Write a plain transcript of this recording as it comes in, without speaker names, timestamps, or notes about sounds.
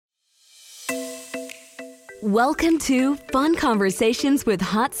Welcome to Fun Conversations with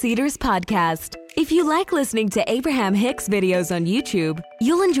Hot Seaters podcast. If you like listening to Abraham Hicks videos on YouTube,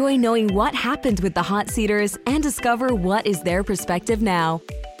 you'll enjoy knowing what happened with the Hot Seaters and discover what is their perspective now.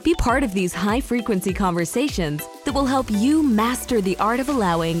 Be part of these high-frequency conversations that will help you master the art of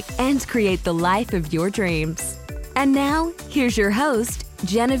allowing and create the life of your dreams. And now, here's your host,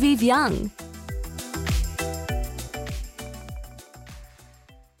 Genevieve Young.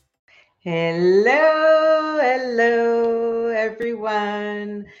 Hello,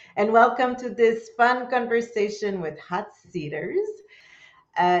 everyone, and welcome to this fun conversation with Hot Seaters.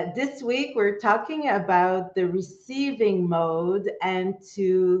 This week, we're talking about the receiving mode, and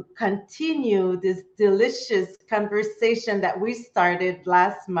to continue this delicious conversation that we started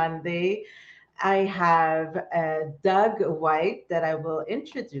last Monday, I have Doug White that I will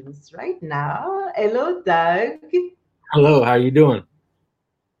introduce right now. Hello, Doug. Hello, how are you doing?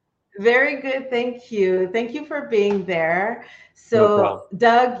 Very good, thank you. Thank you for being there. No So, problem.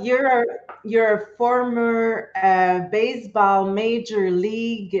 Doug, you're a former baseball major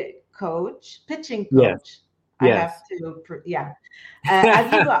league coach, pitching Yes, coach. I yes. have to, yeah.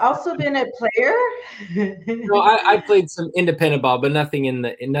 Have you also been a player? No, I played some independent ball, but nothing in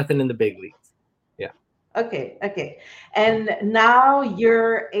the big leagues. Yeah. Okay. And now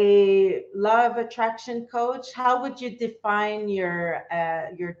you're a law of attraction coach. How would you define your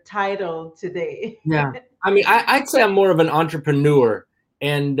title today? Yeah. I mean, I'd say I'm more of an entrepreneur,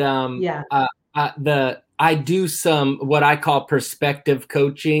 and Yeah. I do some what I call perspective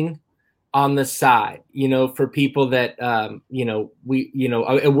coaching on the side. For people that a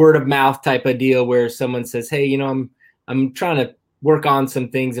word of mouth type of deal where someone says, "Hey, I'm trying to work on some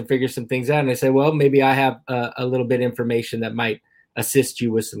things and figure some things out." And I say, well, maybe I have a little bit of information that might assist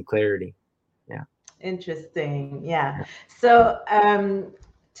you with some clarity. Yeah. Interesting. Yeah. So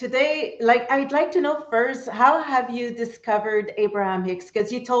today, I'd like to know first, how have you discovered Abraham Hicks?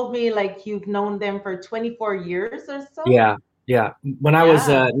 Because you told me you've known them for 24 years or so. Yeah. When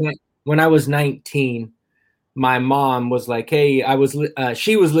I was 19, my mom was like, "Hey,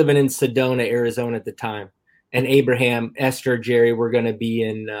 she was living in Sedona, Arizona at the time. And Abraham, Esther, Jerry were going to be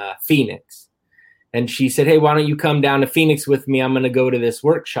in Phoenix. And she said, "Hey, why don't you come down to Phoenix with me? I'm going to go to this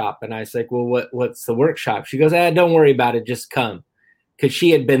workshop." And I was like, "Well, what's the workshop?" She goes, "Don't worry about it. Just come." Because she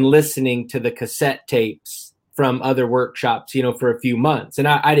had been listening to the cassette tapes from other workshops, for a few months. And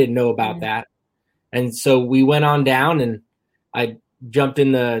I didn't know about that. And so we went on down, and I jumped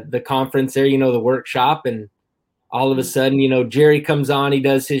in the conference there, the workshop. And all of a sudden, Jerry comes on, he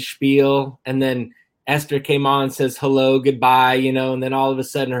does his spiel. And then Esther came on and says hello, goodbye, and then all of a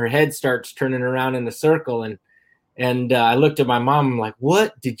sudden her head starts turning around in a circle. And I looked at my mom, I'm like,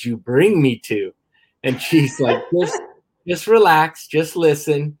 "What did you bring me to?" And she's like, just relax, just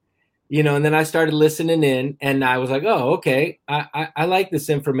listen, and then I started listening in, and I was like, "Oh, okay. I like this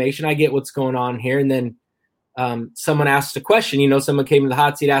information. I get what's going on here." And then someone asked a question, someone came to the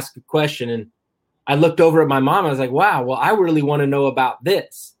hot seat, asked a question. And I looked over at my mom. I was like, "Wow, well, I really want to know about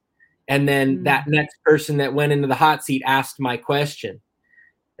this." And then that next person that went into the hot seat asked my question.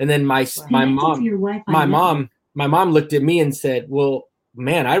 And then my mom looked at me and said, "Well,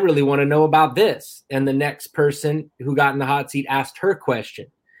 man, I really want to know about this." And the next person who got in the hot seat asked her question.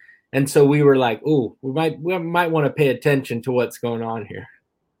 And so we were like, "Ooh, we might want to pay attention to what's going on here."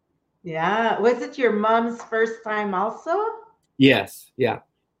 Yeah. Was it your mom's first time also? Yes. Yeah.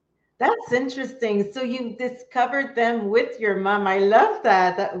 That's interesting. So you discovered them with your mom. I love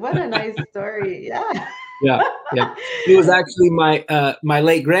that. What a nice story. Yeah. Yeah. It was actually my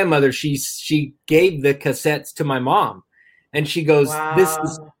late grandmother. She gave the cassettes to my mom, and she goes, Wow.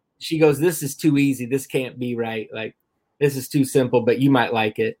 This is too easy. This can't be right. Like, this is too simple, but you might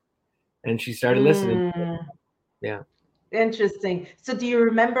like it." And she started listening. Yeah. Interesting. So do you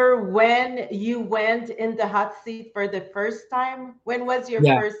remember when you went in the hot seat for the first time? When was your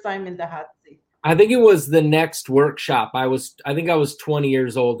first time in the hot seat? I think it was the next workshop. I think I was 20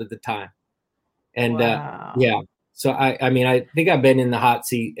 years old at the time. And wow. So I think I've been in the hot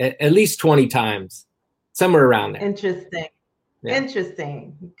seat at least 20 times, somewhere around there. Interesting. Yeah.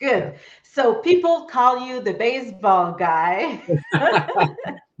 Interesting. Good. Yeah. So people call you the baseball guy.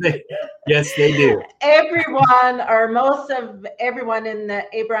 Yes, they do. Everyone, or most of everyone in the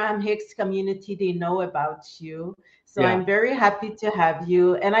Abraham Hicks community, they know about you. So I'm very happy to have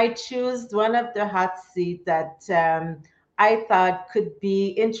you. And I choose one of the hot seats that I thought could be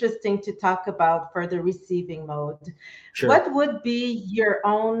interesting to talk about for the receiving mode. Sure. What would be your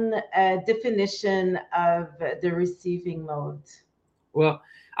own definition of the receiving mode? Well,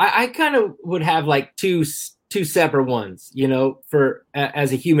 I kind of would have like two separate ones, for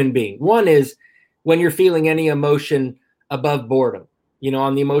as a human being. One is when you're feeling any emotion above boredom,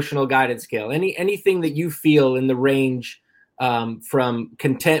 on the emotional guidance scale, anything that you feel in the range from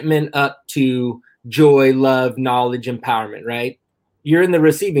contentment up to joy, love, knowledge, empowerment, right? You're in the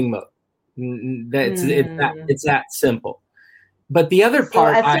receiving mode. It's that simple. But the other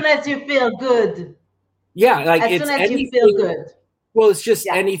part, as soon as you feel good. Yeah, like as it's soon as anything, you feel good. Well, it's just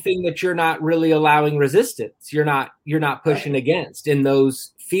anything that you're not really allowing resistance. You're not pushing against in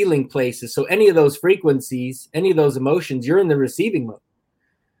those feeling places. So any of those frequencies, any of those emotions, you're in the receiving mode.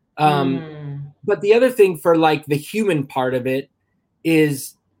 But the other thing for like the human part of it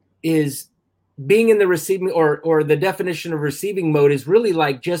is being in the receiving or the definition of receiving mode is really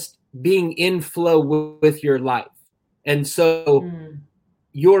like just being in flow with your life. And so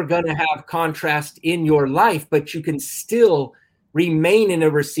you're going to have contrast in your life, but you can still remain in a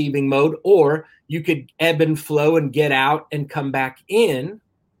receiving mode, or you could ebb and flow and get out and come back in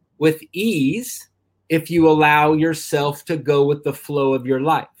with ease if you allow yourself to go with the flow of your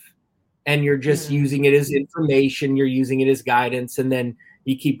life. And you're just using it as information, you're using it as guidance, and then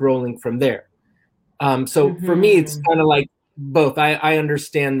you keep rolling from there. So for me, it's kind of like both. I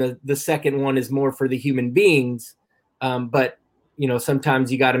understand the second one is more for the human beings, but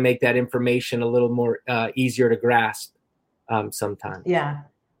sometimes you got to make that information a little more easier to grasp sometimes. Yeah.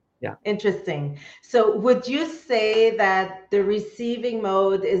 Interesting. So would you say that the receiving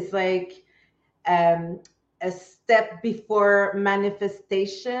mode is like a step before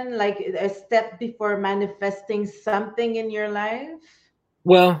manifestation, like a step before manifesting something in your life?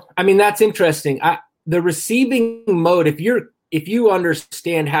 Well, I mean, that's interesting. The receiving mode, if you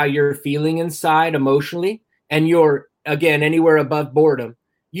understand how you're feeling inside emotionally, and you're, again, anywhere above boredom,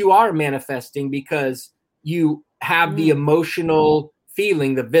 you are manifesting because you have the emotional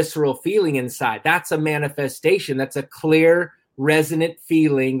feeling, the visceral feeling inside. That's a manifestation. That's a clear, resonant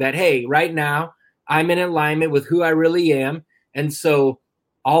feeling that, hey, right now, I'm in alignment with who I really am. And so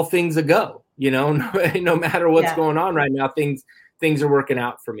all things a go, no matter what's going on right now, things are working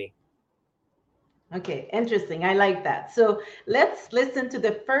out for me. Okay, interesting. I like that. So let's listen to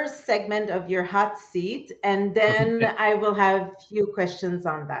the first segment of your hot seat, and then I will have a few questions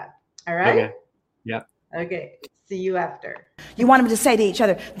on that. All right? Okay. Yeah. Okay. See you after. You want them to say to each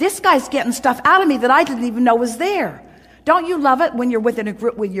other, this guy's getting stuff out of me that I didn't even know was there. Don't you love it when you're with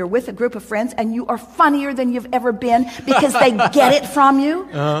a group of friends and you are funnier than you've ever been because they get it from you?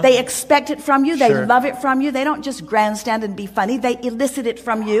 They expect it from you. They love it from you. They don't just grandstand and be funny. They elicit it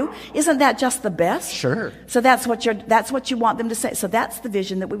from you. Isn't that just the best? Sure. So that's what you want them to say. So that's the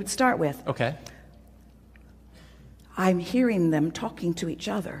vision that we would start with. Okay. I'm hearing them talking to each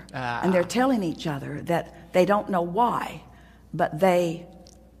other, and they're telling each other that they don't know why, but they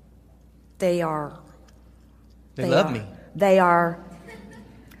love me. They are,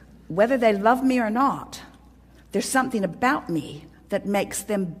 whether they love me or not, there's something about me that makes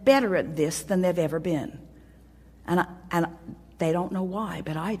them better at this than they've ever been. And they don't know why,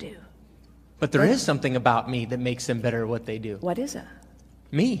 but I do. But there is something about me that makes them better at what they do. What is it?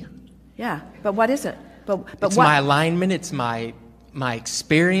 Me. Yeah, but what is it? But it's my alignment, it's my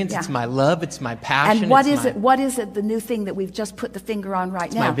experience, it's my love, it's my passion. And what is it, the new thing that we've just put the finger on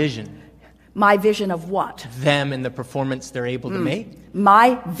right now? My vision. My vision of what? Them and the performance they're able to make.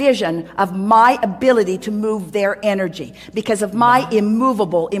 My vision of my ability to move their energy because of my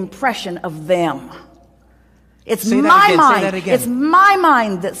immovable impression of them. It's my mind. It's my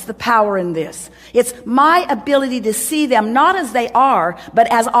mind that's the power in this. It's my ability to see them not as they are,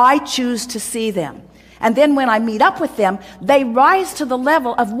 but as I choose to see them. And then when I meet up with them, they rise to the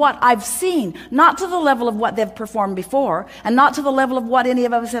level of what I've seen, not to the level of what they've performed before, and not to the level of what any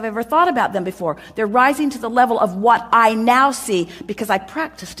of us have ever thought about them before. They're rising to the level of what I now see because I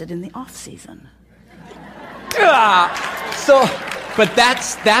practiced it in the off season. But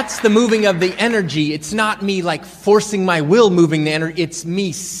that's the moving of the energy. It's not me like forcing my will moving the energy. It's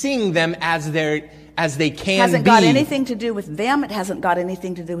me seeing them as they can be. It hasn't got anything to do with them. It hasn't got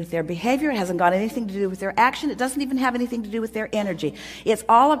anything to do with their behavior. It hasn't got anything to do with their action. It doesn't even have anything to do with their energy. It's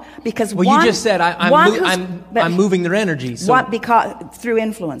all because you just said I'm moving their energy. So. Because through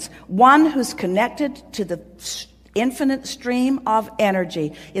influence. One who's connected to the infinite stream of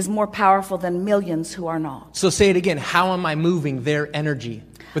energy is more powerful than millions who are not. So say it again. How am I moving their energy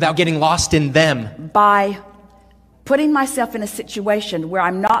without getting lost in them? By putting myself in a situation where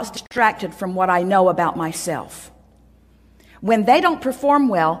I'm not distracted from what I know about myself. When they don't perform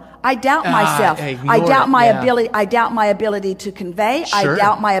well, I doubt myself. I doubt my ability. I doubt my ability to convey. Sure. I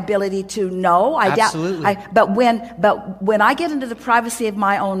doubt my ability to know. Absolutely. But when I get into the privacy of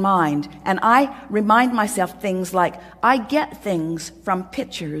my own mind and I remind myself things like, I get things from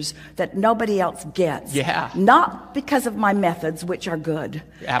pictures that nobody else gets. Yeah. Not because of my methods, which are good.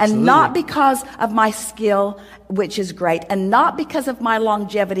 Absolutely. And not because of my skill, which is great. And not because of my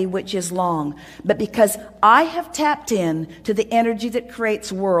longevity, which is long. But because I have tapped in to the energy that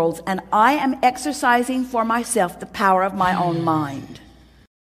creates worlds, and I am exercising for myself the power of my own mind.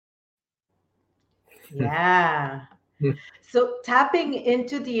 Yeah. So tapping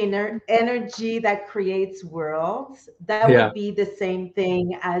into the energy that creates worlds, that would be the same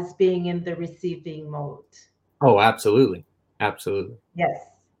thing as being in the receiving mode. Oh, absolutely. Absolutely. Yes.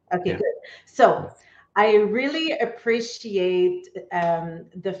 Okay, good. So I really appreciate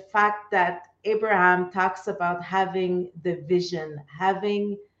the fact that Abraham talks about having the vision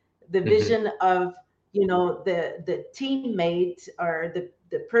of, you know, the teammate or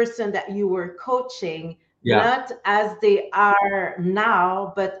the person that you were coaching, not as they are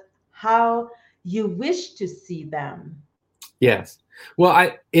now, but how you wish to see them. Yes.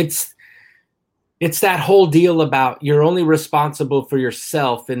 Well, it's that whole deal about you're only responsible for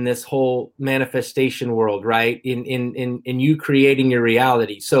yourself in this whole manifestation world, right? In you creating your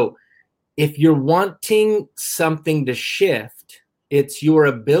reality. So if you're wanting something to shift, it's your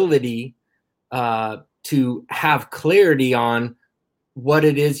ability to have clarity on what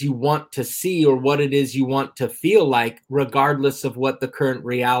it is you want to see or what it is you want to feel like, regardless of what the current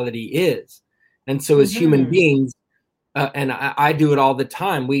reality is. And so as human beings, and I do it all the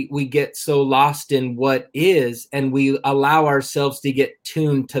time, we get so lost in what is, and we allow ourselves to get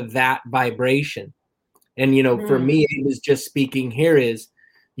tuned to that vibration. And, you know, for me, it was just speaking here is,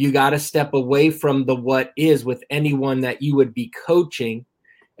 you got to step away from the what is with anyone that you would be coaching,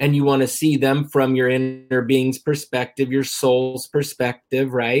 and you want to see them from your inner being's perspective, your soul's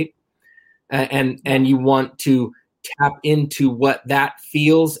perspective, right? And you want to tap into what that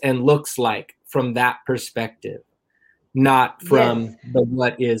feels and looks like from that perspective, not from the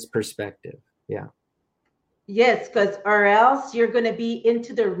what is perspective. Yeah. Yes, because or else you're going to be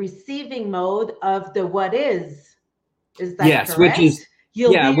into the receiving mode of the what is. Is that correct? Which is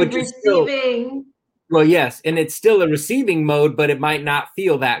You'll be receiving. Well, yes, and it's still a receiving mode, but it might not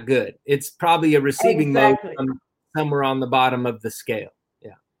feel that good. It's probably a receiving mode somewhere on the bottom of the scale.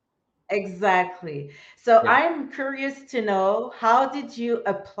 Yeah. Exactly. So I'm curious to know, how did you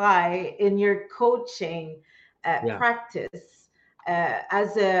apply in your coaching practice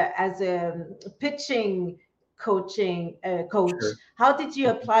as a pitching coach? Sure. How did you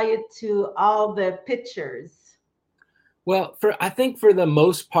apply it to all the pitchers? Well, I think for the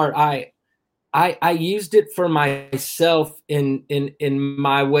most part, I used it for myself in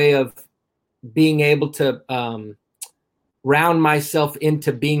my way of being able to round myself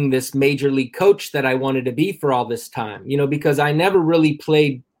into being this major league coach that I wanted to be for all this time, you know, because I never really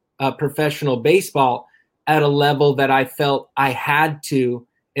played professional baseball at a level that I felt I had to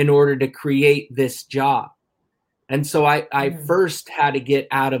in order to create this job. And so I first had to get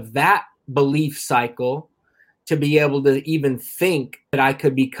out of that belief cycle to be able to even think that I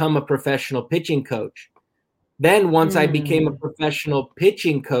could become a professional pitching coach. Then once I became a professional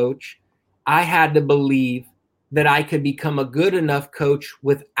pitching coach, I had to believe that I could become a good enough coach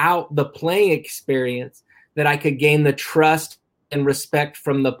without the playing experience, that I could gain the trust and respect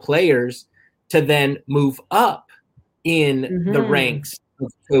from the players to then move up in the ranks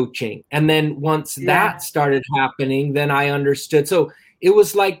of coaching. And then once that started happening, then I understood. So it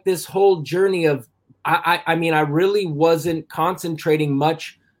was like this whole journey of, I mean, I really wasn't concentrating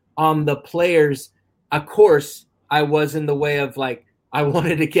much on the players. Of course, I was in the way of like, I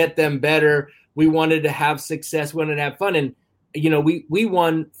wanted to get them better. We wanted to have success. We wanted to have fun. And, you know, we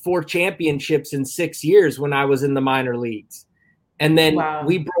won 4 championships in 6 years when I was in the minor leagues. And then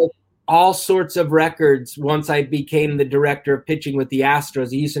we broke all sorts of records once I became the director of pitching with the Astros,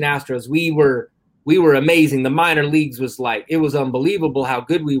 the Houston Astros. We were amazing. The minor leagues was like, it was unbelievable how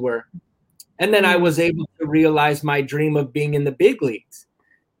good we were. And then I was able to realize my dream of being in the big leagues.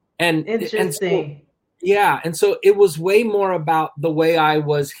 And interesting. And so it was way more about the way I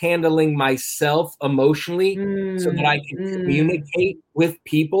was handling myself emotionally so that I could communicate with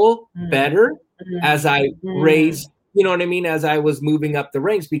people better as I raised, you know what I mean, as I was moving up the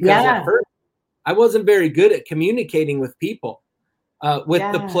ranks. Because at first I wasn't very good at communicating with people,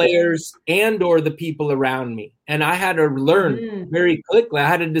 with the players and or the people around me. And I had to learn very quickly. I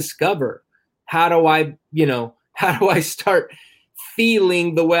had to discover, how do I start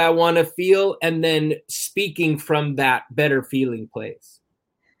feeling the way I want to feel and then speaking from that better feeling place?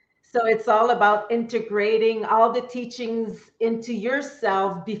 So it's all about integrating all the teachings into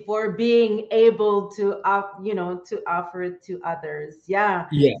yourself before being able to, to offer it to others. Yeah.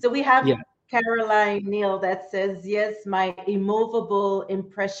 Yeah. So we have Yeah. Caroline Neal that says, yes, my immovable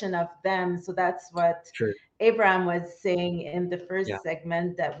impression of them. So that's what Sure. Abraham was saying in the first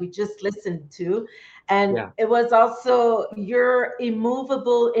segment that we just listened to. And it was also your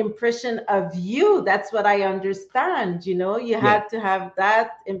immovable impression of you. That's what I understand. You had to have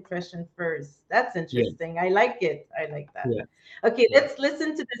that impression first. That's interesting. I like it. I like that. Okay, let's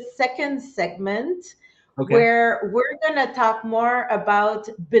listen to the second segment. Where we're going to talk more about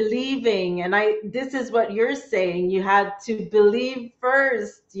believing. And this is what you're saying. You had to believe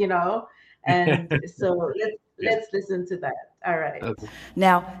first, and so let's listen to that. All right. Okay.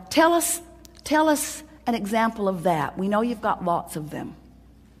 Now, tell us an example of that. We know you've got lots of them.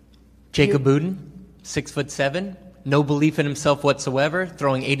 Jacob Buden, 6'7", no belief in himself whatsoever,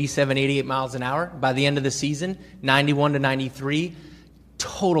 throwing 87, 88 miles an hour. By the end of the season, 91 to 93,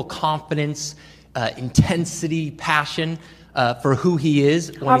 total confidence, intensity, passion for who he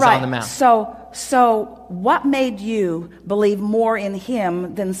is when he's on the mound. So what made you believe more in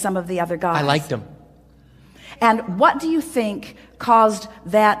him than some of the other guys? I liked him. And what do you think caused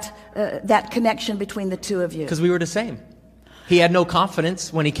that connection between the two of you? Because we were the same. He had no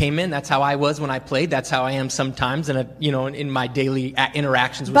confidence when he came in. That's how I was when I played. That's how I am sometimes in my daily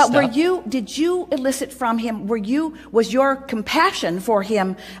interactions with stuff. But did you elicit from him, was your compassion for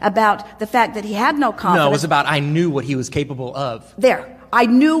him about the fact that he had no confidence? No, it was about I knew what he was capable of. There. I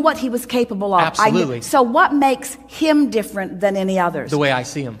knew what he was capable of. Absolutely. So what makes him different than any others? The way I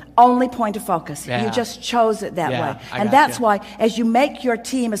see him. Only point of focus. Yeah. You just chose it that way. And gotcha. that's why, as you make your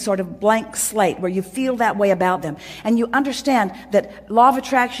team a sort of blank slate where you feel that way about them, and you understand that law of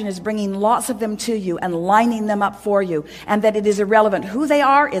attraction is bringing lots of them to you and lining them up for you, and that it is irrelevant who they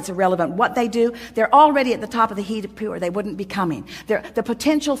are, it's irrelevant what they do. They're already at the top of the heap or they wouldn't be coming. The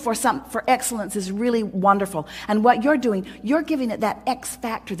potential for excellence is really wonderful. And what you're doing, you're giving it that X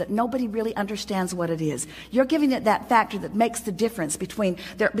factor that nobody really understands what it is. You're giving it that factor that makes the difference between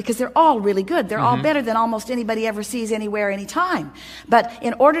because they're all really good. They're all better than almost anybody ever sees anywhere, anytime. But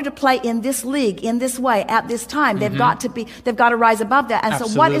in order to play in this league, in this way, at this time, they've got to rise above that. And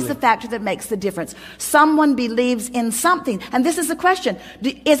Absolutely. So what is the factor that makes the difference? Someone believes in something. And this is the question.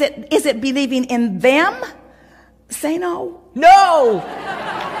 Is it believing in them? Say no. No!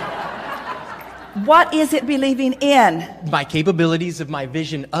 What is it believing in? My capabilities of my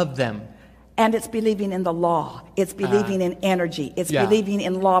vision of them. And it's believing in the law. It's believing in energy. It's believing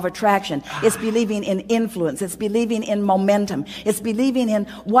in law of attraction. It's believing in influence. It's believing in momentum. It's believing in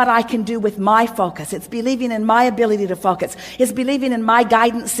what I can do with my focus. It's believing in my ability to focus. It's believing in my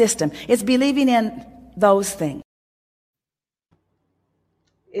guidance system. It's believing in those things.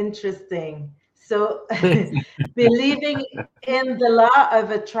 Interesting. So believing in the law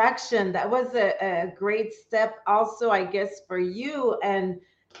of attraction, that was a great step also, I guess, for you. And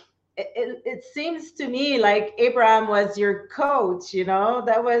it seems to me like Abraham was your coach,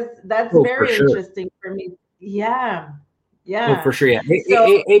 that's very interesting for me. Yeah. Oh, for sure. Yeah.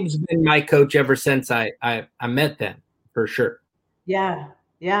 Abe's been my coach ever since I met them, for sure. Yeah.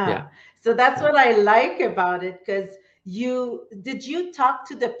 So that's what I like about it, because did you talk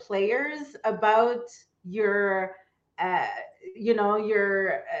to the players about your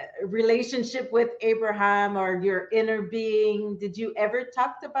relationship with Abraham or your inner being? Did you ever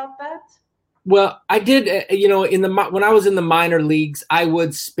talk about that? Well, I did, when I was in the minor leagues, I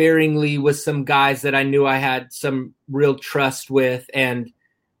would sparingly with some guys that I knew I had some real trust with, and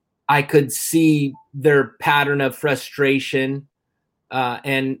I could see their pattern of frustration.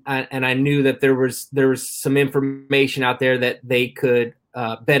 And I knew that there was some information out there that they could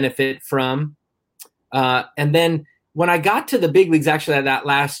benefit from. And then when I got to the big leagues, actually that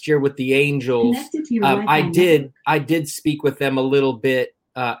last year with the Angels, I did speak with them a little bit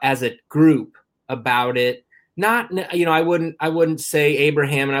as a group about it. Not, I wouldn't say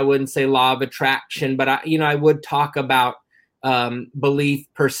Abraham and I wouldn't say law of attraction, but I would talk about belief,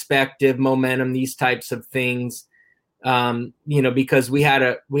 perspective, momentum, these types of things. Because we had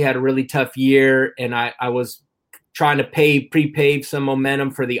a really tough year, and I was trying to pre-pave some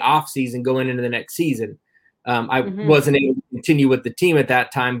momentum for the off season going into the next season. I wasn't able to continue with the team at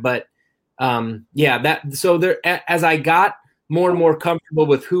that time, but as I got more and more comfortable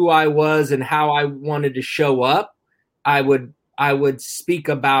with who I was and how I wanted to show up, I would speak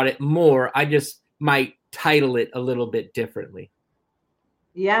about it more. I just might title it a little bit differently.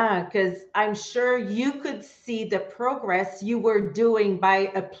 Yeah, because I'm sure you could see the progress you were doing by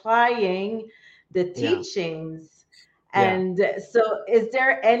applying the teachings. And so is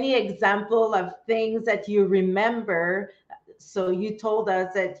there any example of things that you remember? So you told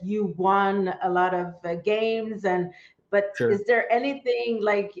us that you won a lot of games, but is there anything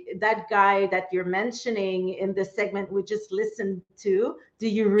like that guy that you're mentioning in the segment we just listened to? Do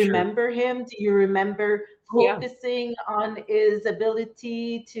you remember him? Do you remember focusing on his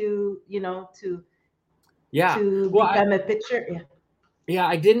ability to, to become a pitcher? Yeah,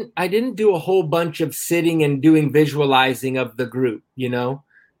 I didn't do a whole bunch of sitting and doing visualizing of the group,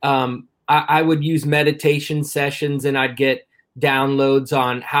 I would use meditation sessions, and I'd get downloads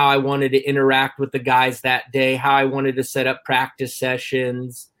on how I wanted to interact with the guys that day, how I wanted to set up practice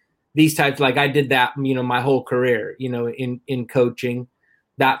sessions, these types. Like I did that, my whole career, in coaching.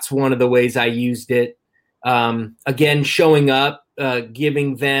 That's one of the ways I used it. Again, showing up,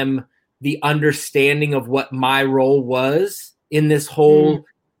 giving them the understanding of what my role was in this whole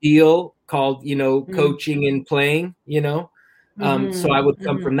deal called, coaching and playing, So I would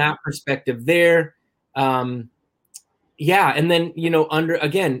come from that perspective there. And then,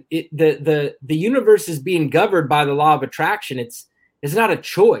 the universe is being governed by the law of attraction. It's not a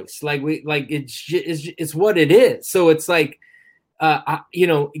choice. It's what it is. So it's like,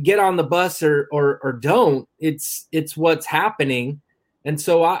 get on the bus or don't. It's what's happening. And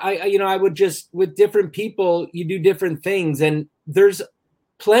so I would just, with different people, you do different things. And there's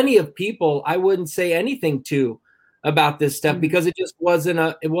plenty of people I wouldn't say anything to about this stuff because it just wasn't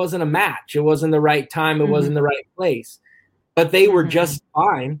a match. It wasn't the right time. It wasn't the right place, but they were just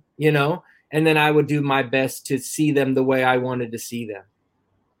fine, and then I would do my best to see them the way I wanted to see them.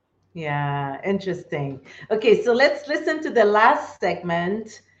 Yeah. Interesting. Okay. So let's listen to the last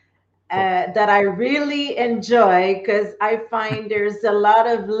segment that I really enjoy, because I find there's a lot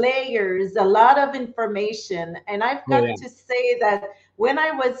of layers, a lot of information. And I've got to say that when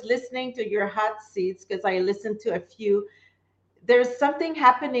I was listening to your hot seats, because I listened to a few, there's something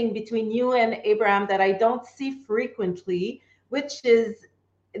happening between you and Abraham that I don't see frequently, which is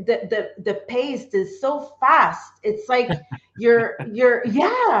the pace is so fast. It's like you're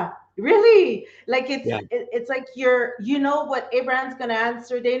really, like it's like you know what Abraham's going to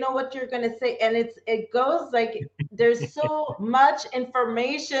answer. They know what you're going to say, and it goes like there's so much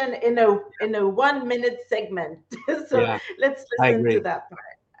information in a 1 minute segment. So let's listen to that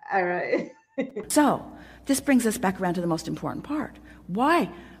part. All right. So this brings us back around to the most important part. Why?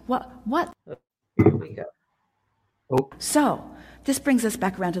 What? Here we go. Oh. So this brings us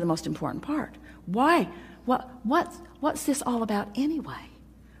back around to the most important part. Why? What's this all about anyway?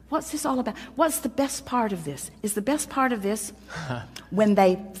 What's this all about? What's the best part of this? Is the best part of this when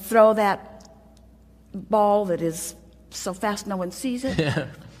they throw that ball that is so fast no one sees it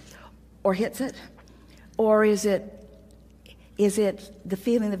or hits it? Or is it the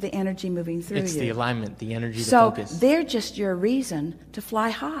feeling of the energy moving through you? It's the alignment, the energy, the so focus. So they're just your reason to fly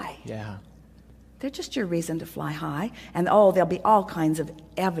high. Yeah. They're just your reason to fly high. And there'll be all kinds of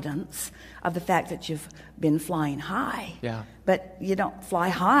evidence of the fact that you've been flying high. Yeah. But you don't fly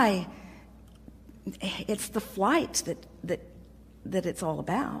high. It's the flight that it's all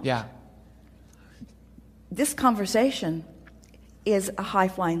about. Yeah. This conversation is a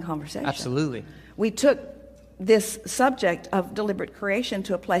high-flying conversation. Absolutely. We took this subject of deliberate creation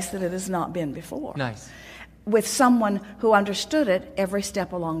to a place that it has not been before. Nice. With someone who understood it every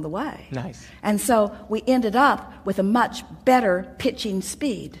step along the way. Nice. And so we ended up with a much better pitching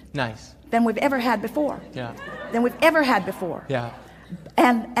speed. Nice. Than we've ever had before. Yeah. Than we've ever had before. Yeah.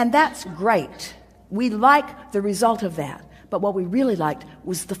 And that's great. We like the result of that. But what we really liked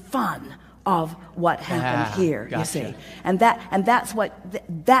was the fun of what happened here, gotcha. You see. And that's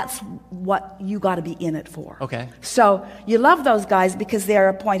what you got to be in it for. Okay. So you love those guys because they're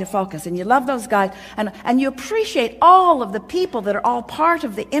a point of focus, and you love those guys, and you appreciate all of the people that are all part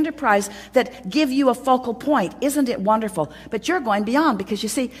of the enterprise that give you a focal point. Isn't it wonderful? But you're going beyond, because you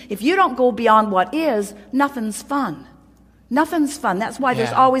see, if you don't go beyond what is, nothing's fun. Nothing's fun. That's why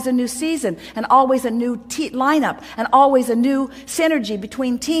there's always a new season, and always a new lineup, and always a new synergy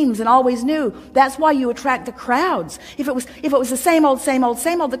between teams, and always new. That's why you attract the crowds. If it was the same old,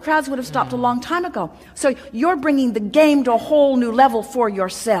 the crowds would have stopped a long time ago. So you're bringing the game to a whole new level for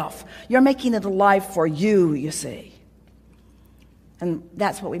yourself. You're making it alive for you, you see. And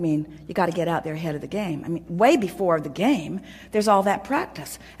that's what we mean. You got to get out there ahead of the game. I mean, way before the game, there's all that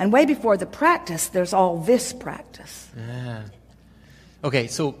practice. And way before the practice, there's all this practice. Yeah. Okay,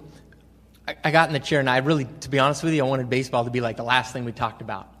 so I got in the chair, and I really, to be honest with you, I wanted baseball to be like the last thing we talked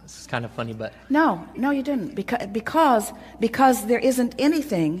about. This is kind of funny, but... No, you didn't. Because there isn't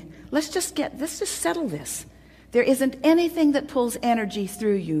anything... Let's just settle this. There isn't anything that pulls energy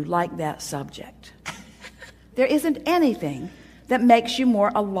through you like that subject. There isn't anything that makes you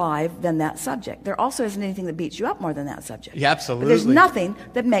more alive than that subject. There also isn't anything that beats you up more than that subject. Yeah, absolutely. But there's nothing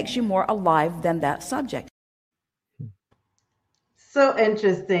that makes you more alive than that subject. So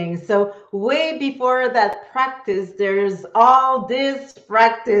interesting. So way before that practice, there's all this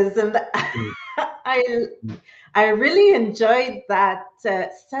practice, and I really enjoyed that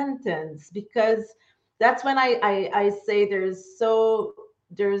sentence, because that's when I say there's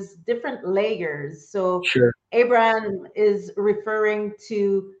different layers. So Sure. Abraham is referring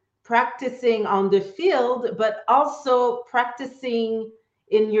to practicing on the field, but also practicing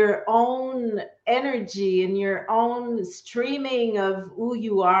in your own energy, in your own streaming of who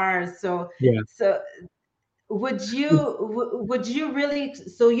you are. So would you really,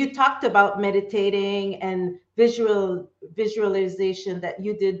 so you talked about meditating and visualization that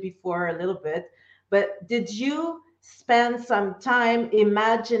you did before a little bit, but did you spend some time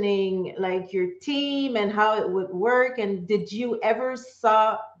imagining like your team and how it would work? And did you ever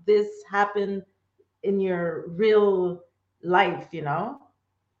saw this happen in your real life,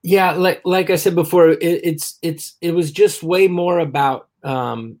 Yeah, like I said before, it was just way more about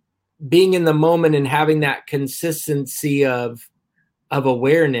being in the moment and having that consistency of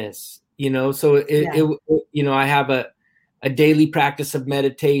awareness, So I have a daily practice of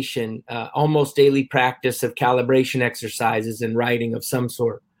meditation, almost daily practice of calibration exercises and writing of some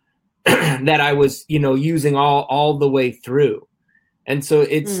sort that I was, using all the way through. And so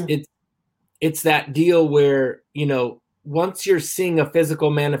it's that deal where, once you're seeing a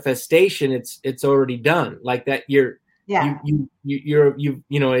physical manifestation, it's already done. Like that, it's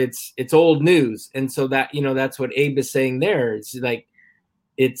old news. And so that, that's what Abe is saying there. It's like,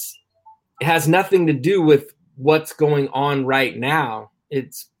 it has nothing to do with what's going on right now.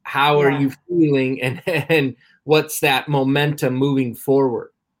 It's how are you feeling and what's that momentum moving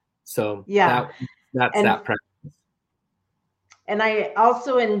forward. So that's that practice. And I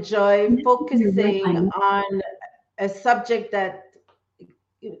also enjoy focusing on a subject that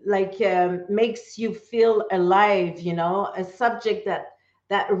makes you feel alive, a subject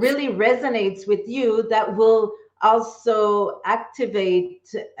that really resonates with you, that will also activate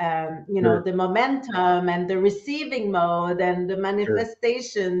the momentum and the receiving mode and the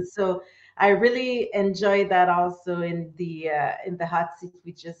manifestation. So I really enjoy that also in the hot seat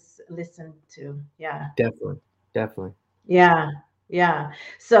we just listened to. Definitely. Yeah.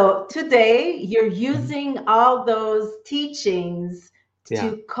 So today you're using all those teachings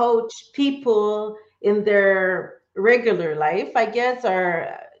to coach people in their regular life, I guess,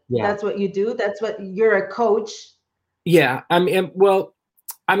 or that's what you do. That's what you're a coach. Yeah. I'm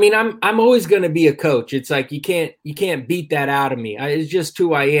always going to be a coach. It's like, you can't beat that out of me. It's just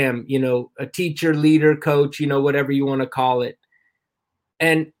who I am, a teacher, leader, coach, whatever you want to call it.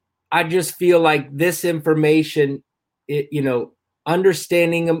 And I just feel like this information,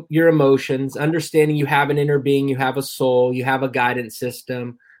 understanding your emotions, understanding you have an inner being, you have a soul, you have a guidance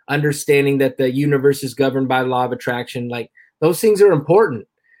system, understanding that the universe is governed by the law of attraction, like those things are important.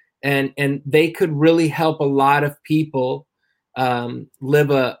 And they could really help a lot of people live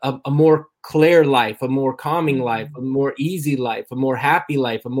a more clear life, a more calming life, a more easy life, a more happy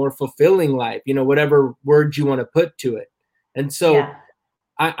life, a more fulfilling life, whatever words you want to put to it. And so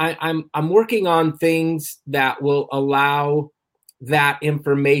I'm working on things that will allow that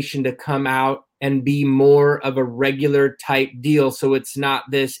information to come out and be more of a regular type deal. So it's not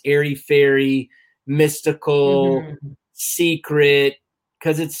this airy-fairy, mystical, secret,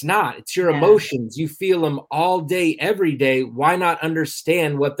 because it's not. It's your emotions. You feel them all day, every day. Why not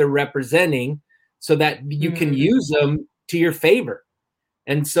understand what they're representing so that you can use them to your favor?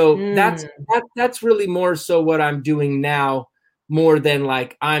 And so that's really more so what I'm doing now, more than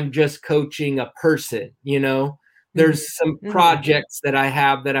like I'm just coaching a person, There's some projects that I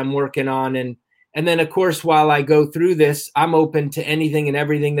have that I'm working on. And then, of course, while I go through this, I'm open to anything and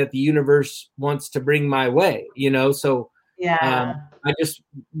everything that the universe wants to bring my way, So I just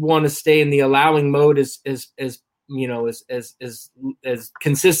want to stay in the allowing mode as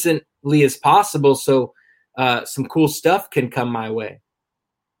consistently as possible. So some cool stuff can come my way.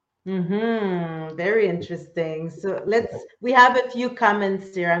 Very interesting. So we have a few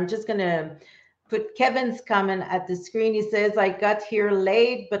comments here. I'm just going to put Kevin's comment at the screen. He says, I got here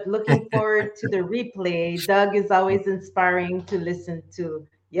late, but looking forward to the replay. Doug is always inspiring to listen to.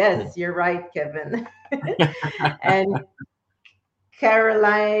 Yes, you're right, Kevin. And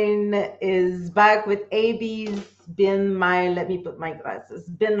Caroline is back with AB's been my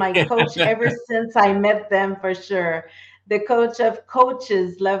coach ever since I met them, for sure. The coach of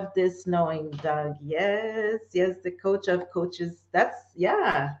coaches. Love this knowing Doug. Yes, the coach of coaches.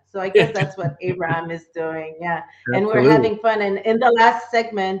 So I guess that's what Abraham is doing. Yeah. Absolutely. And we're having fun. And in the last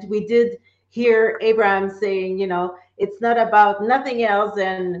segment, we did hear Abraham saying, it's not about nothing else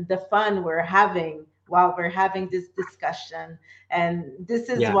than the fun we're having while we're having this discussion. And this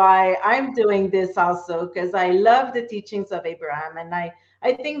is why I'm doing this also, because I love the teachings of Abraham. And I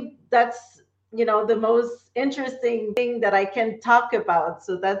think that's, the most interesting thing that I can talk about.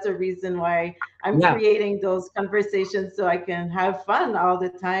 So that's a reason why I'm creating those conversations, so I can have fun all the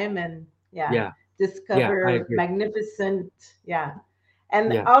time and discover magnificent.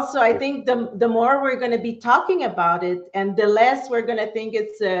 And also, I think the more we're going to be talking about it, and the less we're going to think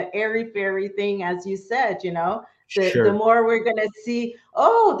it's a airy-fairy thing, as you said, the more we're going to see,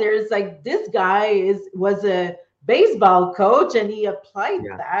 there's like this guy was a baseball coach and he applied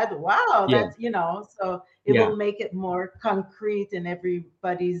that. Wow, that's, so it will make it more concrete in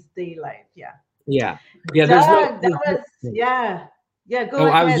everybody's day life. Doug, go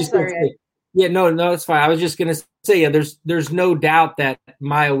ahead. Sorry. No, it's fine. I was just going to say, there's no doubt that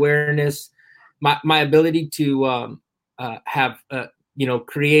my awareness, my ability to have,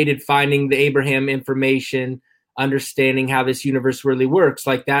 created finding the Abraham information, understanding how this universe really works.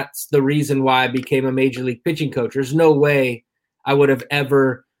 Like, that's the reason why I became a major league pitching coach. There's no way I would have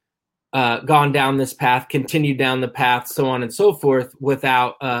ever gone down this path, continued down the path, so on and so forth,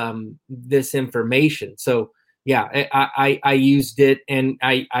 without this information. So, I used it, and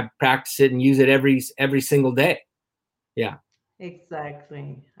I practice it and use it every single day. Yeah.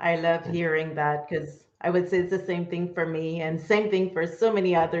 Exactly. I love hearing that, because I would say it's the same thing for me and same thing for so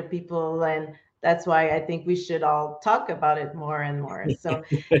many other people. And that's why I think we should all talk about it more and more. So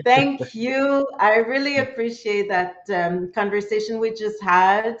thank you. I really appreciate that conversation we just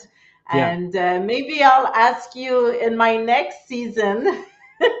had. And maybe I'll ask you in my next season.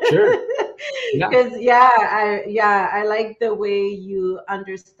 Sure. Because I like the way you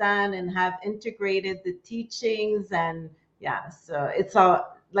understand and have integrated the teachings, and so it's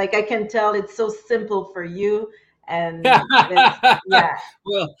all, like, I can tell it's so simple for you, and well,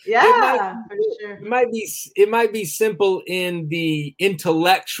 for sure. It might be simple in the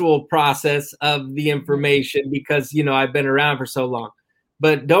intellectual process of the information, because I've been around for so long,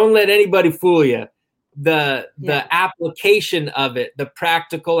 but don't let anybody fool you. The application of it, the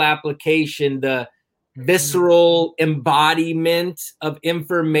practical application, the visceral embodiment of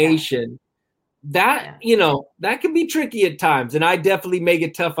information, that can be tricky at times, and I definitely make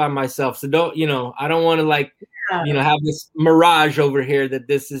it tough on myself. So I don't want to have this mirage over here that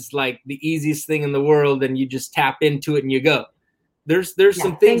this is like the easiest thing in the world and you just tap into it and you go. There's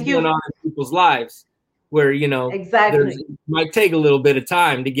some things going on in people's lives where it might take a little bit of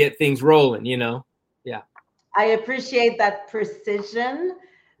time to get things rolling. I appreciate that precision,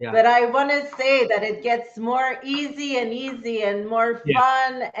 but I want to say that it gets more easy and more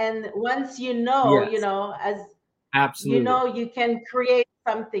fun. And once as absolutely, you can create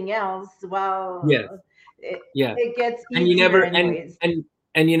something else. Well, it gets easier.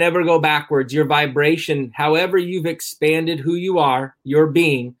 And you never go backwards. Your vibration, however you've expanded who you are, your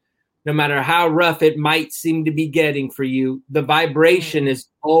being, no matter how rough it might seem to be getting for you, the vibration is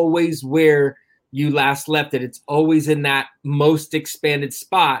always where you last left it. It's always in that most expanded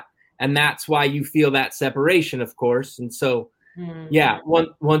spot. And that's why you feel that separation, of course. And so,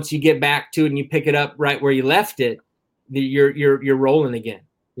 once you get back to it and you pick it up right where you left it, you're rolling again.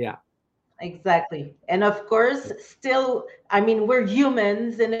 Yeah. Exactly. And of course, still, we're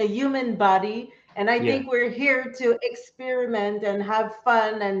humans in a human body. And I think we're here to experiment and have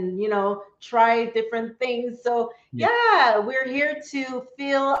fun and, try different things. So, we're here to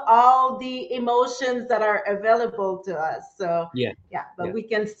feel all the emotions that are available to us. So, but we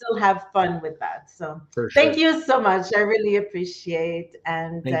can still have fun with that. So, thank you so much. I really appreciate.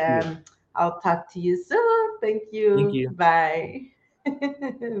 And I'll talk to you soon. Thank you. Thank you. Bye.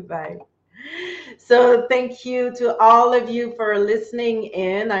 Bye. So thank you to all of you for listening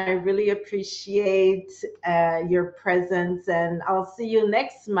in. I really appreciate your presence, and I'll see you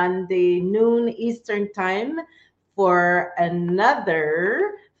next Monday, noon Eastern time, for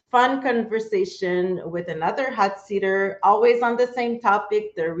another fun conversation with another hot seater, always on the same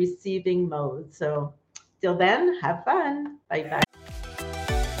topic, the receiving mode. So till then, have fun. Bye-bye.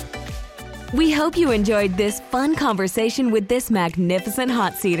 We hope you enjoyed this fun conversation with this magnificent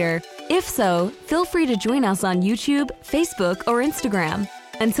hot seater. If so, feel free to join us on YouTube, Facebook, or Instagram.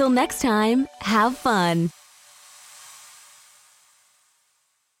 Until next time, have fun.